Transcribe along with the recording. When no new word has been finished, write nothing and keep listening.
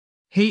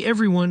Hey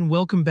everyone,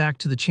 welcome back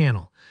to the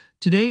channel.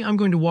 Today I'm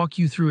going to walk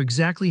you through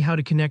exactly how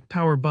to connect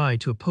Power BI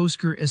to a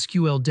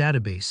PostgreSQL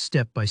database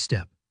step by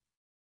step.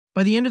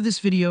 By the end of this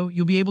video,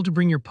 you'll be able to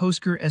bring your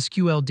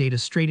PostgreSQL data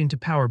straight into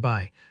Power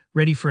BI,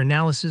 ready for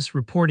analysis,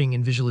 reporting,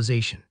 and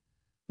visualization.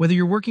 Whether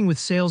you're working with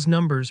sales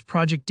numbers,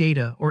 project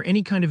data, or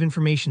any kind of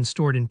information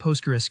stored in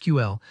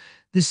PostgreSQL,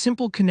 this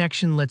simple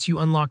connection lets you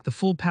unlock the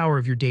full power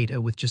of your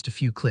data with just a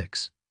few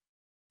clicks.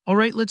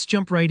 Alright, let's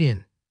jump right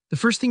in. The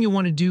first thing you'll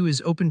want to do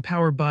is open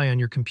Power BI on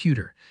your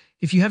computer.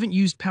 If you haven't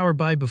used Power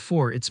BI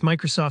before, it's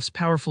Microsoft's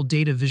powerful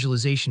data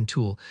visualization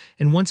tool,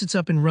 and once it's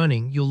up and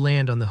running, you'll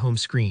land on the home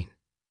screen.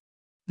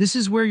 This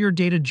is where your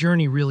data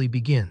journey really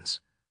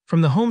begins.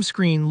 From the home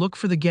screen, look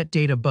for the Get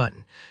Data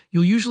button.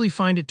 You'll usually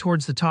find it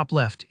towards the top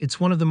left. It's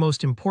one of the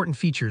most important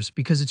features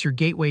because it's your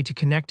gateway to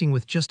connecting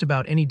with just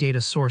about any data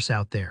source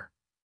out there.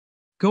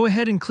 Go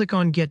ahead and click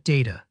on Get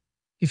Data.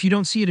 If you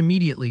don't see it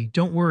immediately,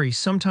 don't worry,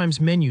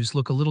 sometimes menus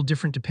look a little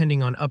different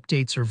depending on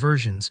updates or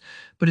versions,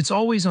 but it's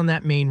always on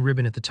that main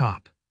ribbon at the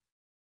top.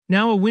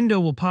 Now a window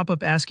will pop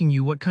up asking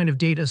you what kind of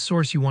data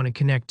source you want to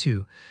connect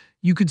to.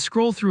 You could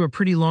scroll through a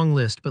pretty long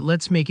list, but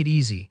let's make it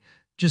easy.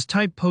 Just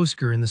type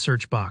Postgre in the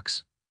search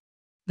box.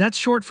 That's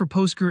short for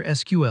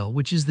PostgreSQL,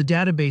 which is the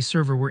database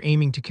server we're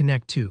aiming to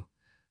connect to.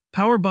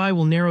 Power BI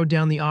will narrow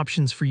down the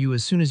options for you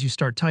as soon as you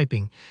start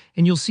typing,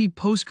 and you'll see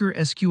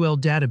PostgreSQL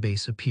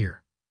database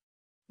appear.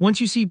 Once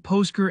you see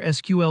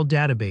PostgreSQL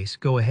database,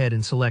 go ahead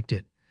and select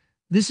it.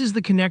 This is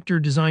the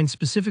connector designed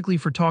specifically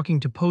for talking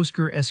to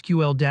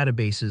PostgreSQL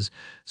databases,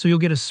 so you'll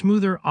get a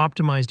smoother,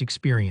 optimized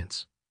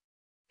experience.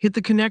 Hit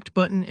the Connect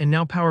button, and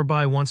now Power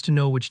BI wants to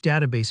know which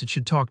database it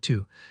should talk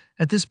to.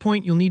 At this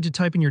point, you'll need to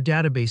type in your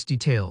database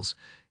details.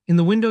 In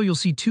the window, you'll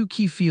see two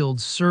key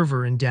fields,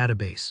 server and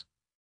database.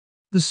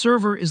 The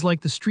server is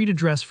like the street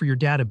address for your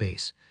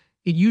database.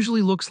 It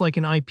usually looks like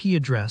an IP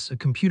address, a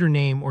computer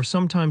name, or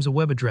sometimes a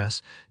web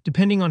address,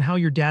 depending on how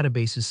your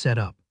database is set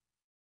up.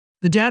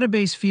 The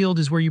database field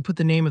is where you put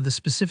the name of the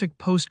specific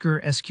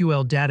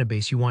PostgreSQL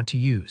database you want to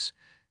use.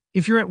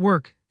 If you're at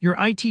work, your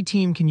IT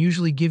team can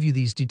usually give you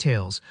these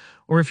details,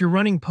 or if you're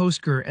running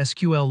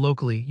PostgreSQL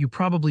locally, you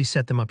probably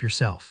set them up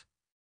yourself.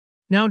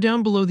 Now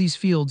down below these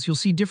fields, you'll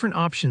see different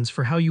options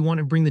for how you want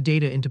to bring the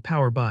data into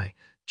Power BI.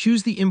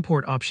 Choose the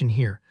Import option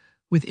here.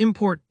 With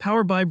Import,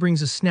 Power BI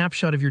brings a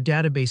snapshot of your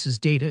database's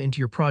data into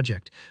your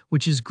project,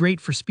 which is great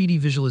for speedy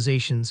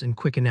visualizations and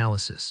quick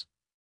analysis.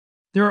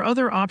 There are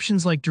other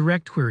options like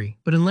Direct Query,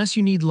 but unless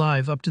you need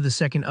live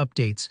up-to-the-second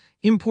updates,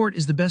 Import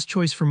is the best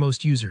choice for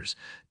most users.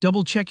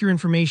 Double-check your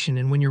information,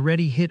 and when you're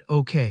ready, hit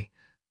OK.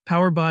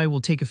 Power BI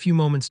will take a few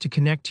moments to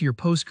connect to your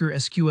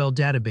PostgreSQL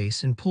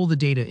database and pull the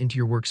data into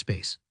your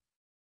workspace.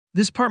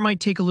 This part might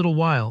take a little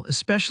while,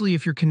 especially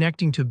if you're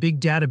connecting to a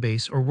big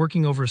database or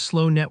working over a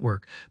slow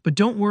network, but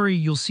don't worry,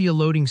 you'll see a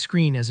loading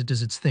screen as it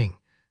does its thing.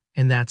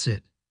 And that's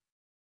it.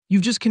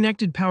 You've just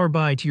connected Power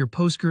BI to your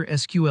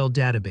PostgreSQL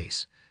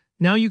database.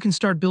 Now you can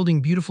start building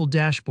beautiful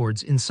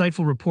dashboards,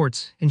 insightful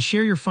reports, and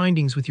share your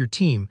findings with your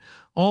team,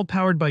 all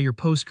powered by your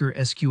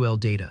PostgreSQL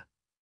data.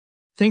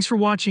 Thanks for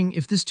watching.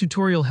 If this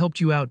tutorial helped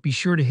you out, be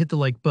sure to hit the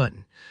like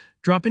button.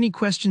 Drop any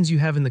questions you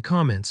have in the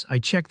comments. I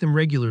check them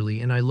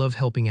regularly and I love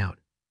helping out.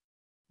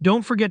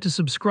 Don't forget to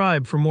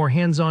subscribe for more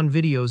hands-on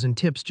videos and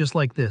tips just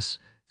like this.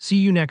 See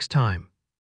you next time.